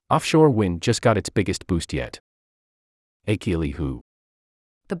Offshore wind just got its biggest boost yet. Akili who?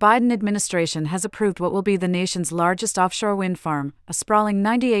 The Biden administration has approved what will be the nation's largest offshore wind farm, a sprawling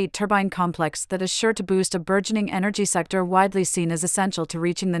 98-turbine complex that is sure to boost a burgeoning energy sector widely seen as essential to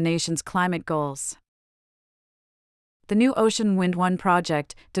reaching the nation's climate goals. The new Ocean Wind 1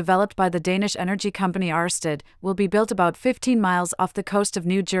 project, developed by the Danish energy company Ørsted, will be built about 15 miles off the coast of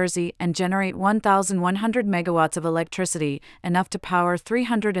New Jersey and generate 1,100 megawatts of electricity, enough to power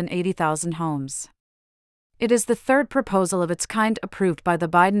 380,000 homes. It is the third proposal of its kind approved by the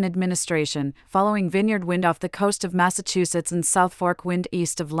Biden administration, following Vineyard Wind off the coast of Massachusetts and South Fork Wind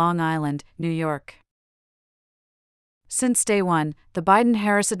east of Long Island, New York. Since day one, the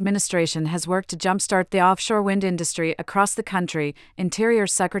Biden-Harris administration has worked to jumpstart the offshore wind industry across the country, Interior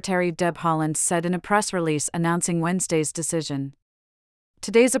Secretary Deb Haaland said in a press release announcing Wednesday's decision.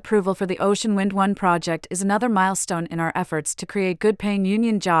 Today's approval for the Ocean Wind 1 project is another milestone in our efforts to create good-paying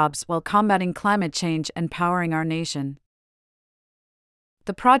union jobs while combating climate change and powering our nation.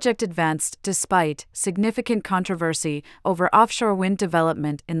 The project advanced despite significant controversy over offshore wind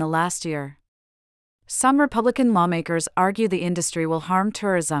development in the last year. Some Republican lawmakers argue the industry will harm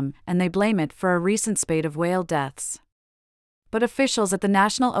tourism, and they blame it for a recent spate of whale deaths. But officials at the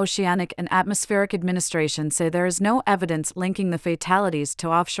National Oceanic and Atmospheric Administration say there is no evidence linking the fatalities to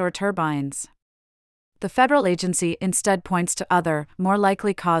offshore turbines. The federal agency instead points to other, more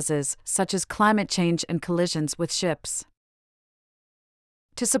likely causes, such as climate change and collisions with ships.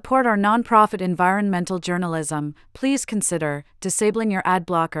 To support our nonprofit environmental journalism, please consider disabling your ad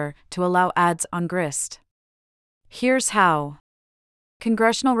blocker to allow ads on Grist. Here's how.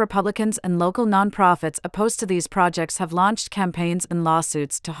 Congressional Republicans and local nonprofits opposed to these projects have launched campaigns and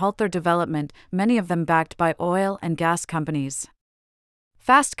lawsuits to halt their development, many of them backed by oil and gas companies.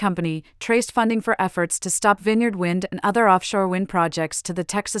 Fast Company traced funding for efforts to stop Vineyard Wind and other offshore wind projects to the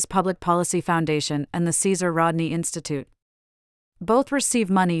Texas Public Policy Foundation and the Caesar Rodney Institute. Both receive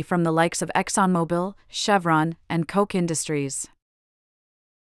money from the likes of ExxonMobil, Chevron, and Koch Industries.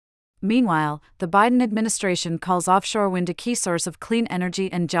 Meanwhile, the Biden administration calls offshore wind a key source of clean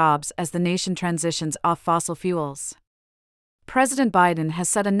energy and jobs as the nation transitions off fossil fuels. President Biden has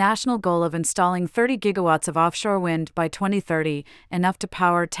set a national goal of installing 30 gigawatts of offshore wind by 2030, enough to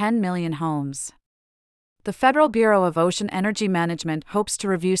power 10 million homes. The Federal Bureau of Ocean Energy Management hopes to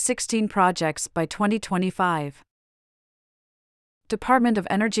review 16 projects by 2025. Department of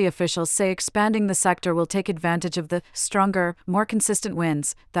Energy officials say expanding the sector will take advantage of the stronger, more consistent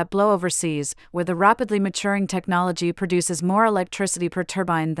winds that blow overseas, where the rapidly maturing technology produces more electricity per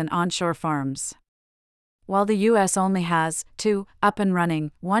turbine than onshore farms. While the U.S. only has 2 up and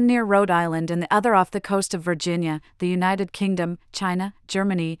running, one near Rhode Island and the other off the coast of Virginia, the United Kingdom, China,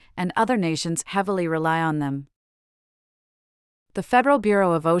 Germany, and other nations heavily rely on them. The Federal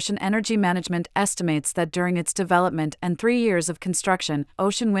Bureau of Ocean Energy Management estimates that during its development and 3 years of construction,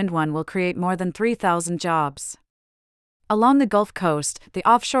 Ocean Wind 1 will create more than 3,000 jobs. Along the Gulf Coast, the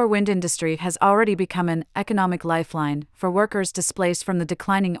offshore wind industry has already become an economic lifeline for workers displaced from the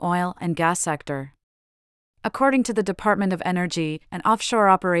declining oil and gas sector. According to the Department of Energy, an offshore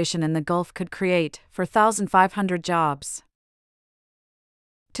operation in the Gulf could create 4,500 jobs.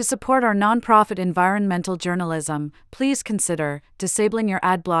 To support our nonprofit environmental journalism, please consider disabling your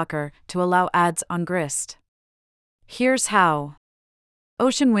ad blocker to allow ads on Grist. Here's how.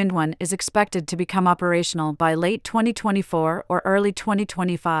 Ocean Wind 1 is expected to become operational by late 2024 or early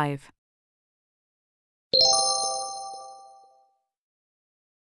 2025.